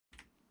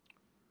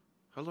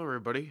Hello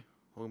everybody,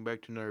 welcome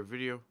back to another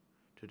video.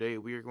 Today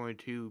we are going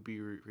to be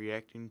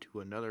reacting to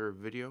another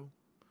video.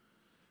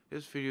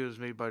 This video is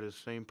made by the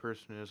same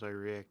person as I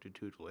reacted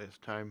to the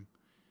last time.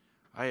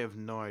 I have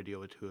no idea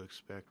what to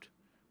expect.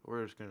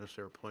 We're just going to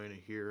start playing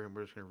it here and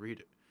we're just going to read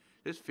it.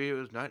 This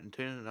video is not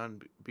intended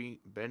on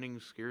being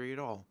scary at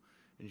all.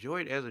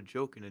 Enjoy it as a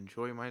joke and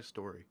enjoy my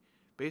story.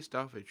 Based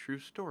off a true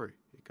story.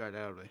 It got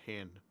out of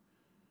hand.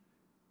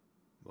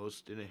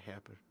 Most didn't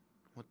happen.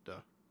 What the...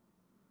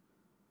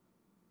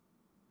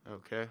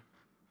 Okay.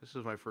 This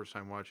is my first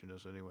time watching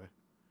this anyway.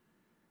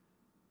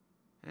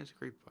 And it's a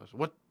creepypasta.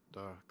 What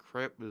the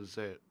crap is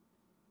that?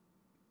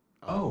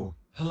 Oh,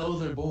 hello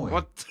there, boy.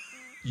 What?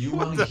 You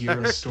What want the to hear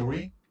heck? a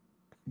story?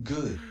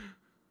 Good.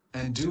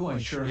 And do I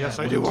sure Yes,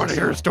 have I do one want to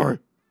hear a tell. story.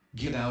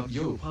 Get out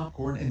your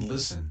popcorn and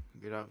listen.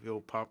 Get out the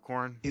old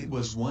popcorn. It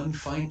was one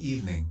fine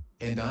evening,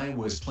 and I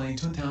was playing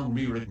Toontown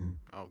Rewritten.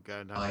 Oh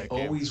god, not I that game.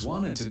 always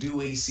wanted to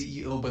do a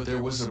CEO, but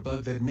there was a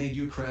bug that made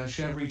you crash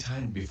every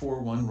time before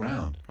one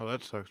round. Oh,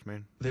 that sucks,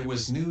 man. There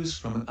was news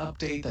from an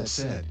update that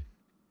said,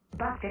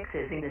 Bug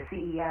fixes in the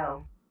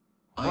CEO.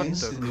 I What the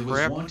instantly was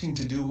crap? wanting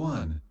to do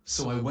one,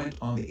 so I went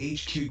on the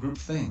HQ group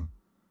thing.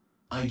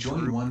 I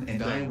joined Group one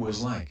and I thing.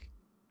 was like,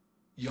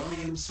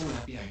 Yari, I'm so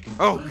happy I can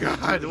Oh finally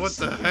god, do what this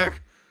the thing."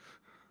 heck?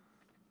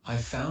 I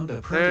found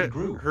a That perfect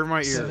group, hurt my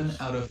ears. 7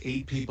 out of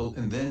 8 people,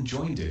 and then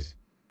joined it.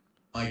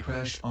 I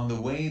crashed on the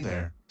way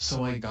there,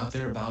 so I got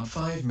there about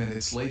 5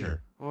 minutes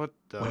later. What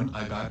the... When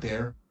I got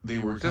there, they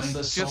were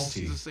kinda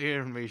salty. Just the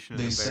animation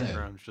in They the said,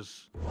 background,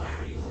 just...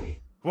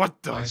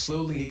 What the... I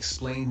slowly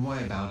explained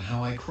why about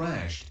how I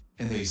crashed,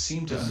 and they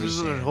seemed to This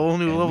understand. is a whole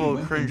new and level we of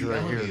went cringe in the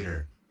right here.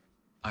 elevator.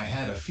 I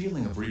had a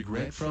feeling of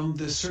regret from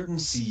this certain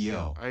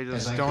CEO, I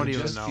just as I don't could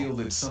even just know. feel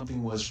that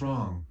something was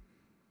wrong.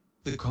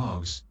 The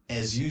cogs,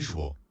 as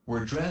usual,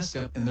 were dressed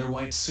up in their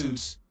white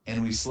suits,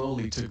 and we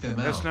slowly took them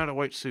out. That's not a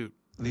white suit.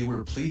 They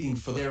were pleading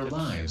for their It's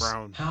lives,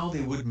 brown. how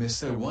they would miss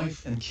their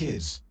wife and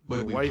kids,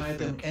 but we Wife tied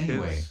them and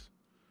anyway. kids.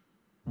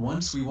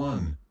 Once we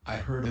won, I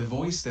heard a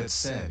voice that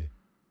said,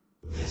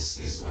 This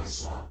is my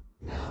swamp.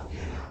 Now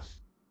get out.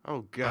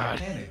 Oh I god.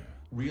 panicked,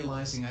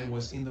 realizing I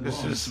was in the This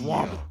wrong is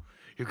swamp. CEO.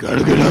 You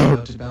gotta get I was out.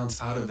 about to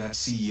bounce out of that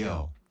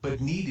CEO, but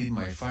needed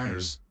my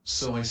fires,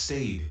 so I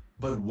stayed.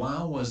 But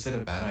wow, was that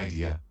a bad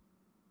idea?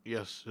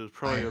 Yes, it was I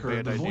probably a heard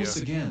bad the idea. voice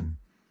again.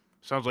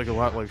 Sounds like a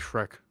lot like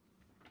Shrek.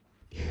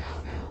 Get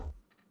out now.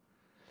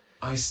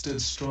 I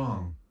stood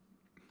strong.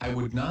 I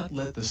would not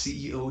let the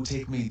CEO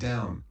take me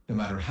down, no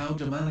matter how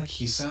demonic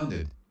he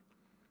sounded.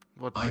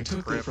 What I the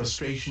took the crap?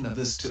 frustration of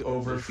this to Is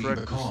overfeed Shrek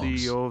the the cogs.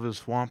 CEO of his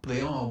swamp?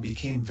 They all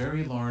became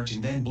very large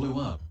and then blew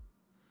up.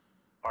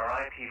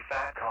 R.I.P.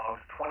 Fat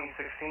Cogs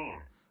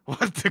 2016.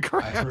 What the I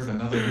crap? heard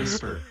another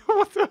whisper.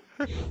 What the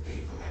heck? You'll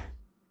pay for that.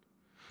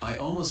 I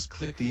almost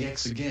clicked the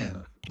X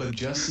again, but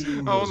just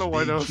seeing I don't those know why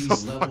big that was cheese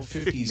so level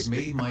funny. 50s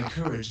made my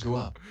courage go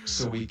up,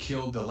 so we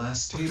killed the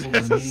last table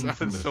That remaining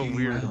from the sounds so feeding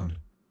weird. round.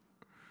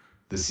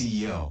 The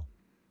CEO,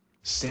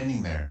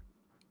 standing there.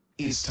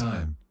 It's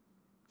time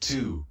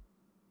to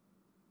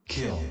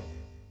kill.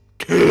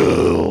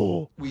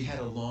 Kill! We had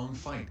a long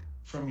fight,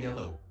 from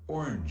yellow,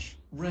 orange,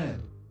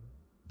 red,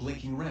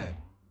 blinking red.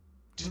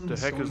 The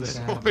heck is Tombstones that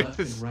stabbed noise? left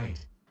and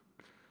right.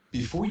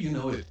 Before you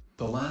know it,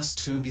 the last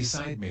tomb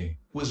beside me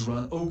was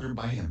run ogre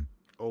by him.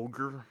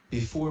 Ogre?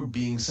 Before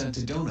being sent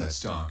to donut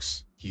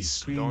stocks, he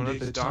screamed at Donut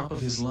the top stocks?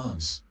 of his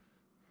lungs,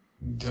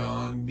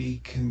 "Don't be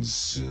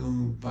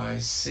consumed by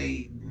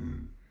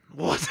Satan."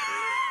 What?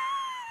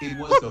 It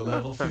was the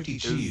level What 50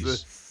 is cheese.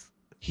 this?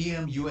 He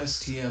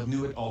MUSTF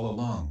knew it all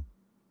along.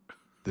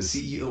 The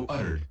CEO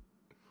uttered,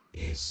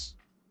 It's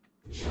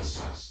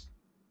just us.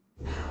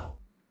 Now.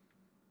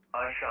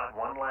 I shot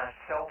one last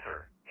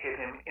seltzer, hit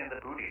him in the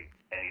booty,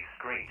 and he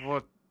screeched.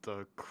 What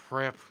the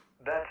crap?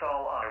 That's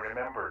all I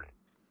remembered.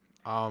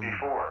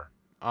 Before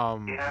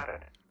it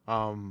happened,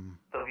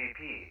 the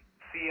VP,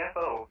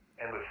 CFO,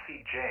 and the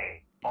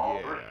CJ all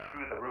Yeah. burst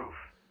through the roof.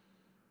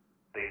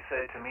 They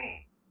said to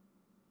me,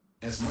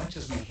 "As much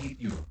as we hate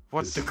you,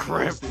 What the the CEO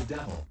crap? is the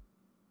devil.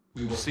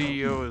 We will help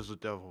CEO you." is the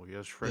devil.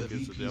 Yes, The Shrek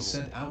is the VP devil.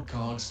 sent out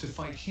cogs to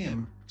fight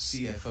him,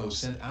 CFO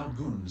sent out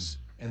goons,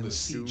 and the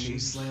CJ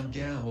Goons? slammed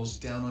gavels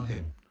down on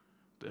him.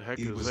 The heck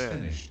It is was that?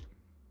 finished.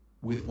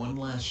 With one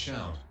last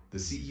shout, the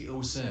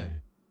CEO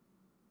said,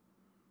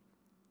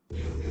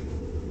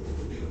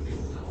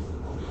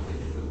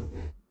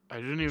 I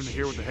didn't even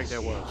hear what the heck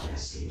that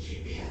was.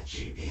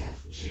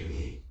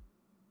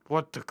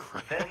 What the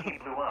crap? then he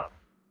blew up.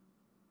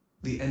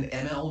 "The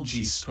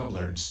NMLG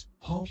Scrubblers,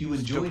 hope you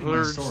enjoyed my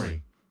Scrubblers.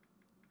 story."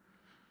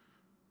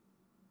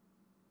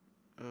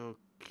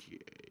 Okay.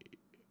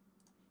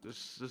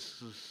 This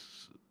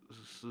is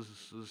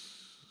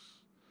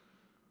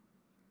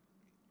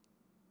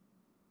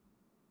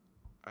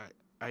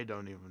I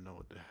don't even know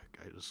what the heck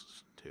I just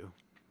listened to.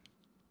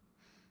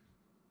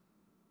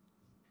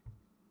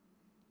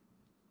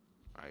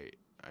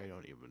 I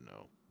don't even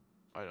know.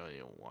 I don't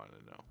even want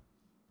to know.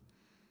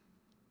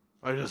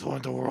 I just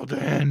want the world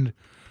to end.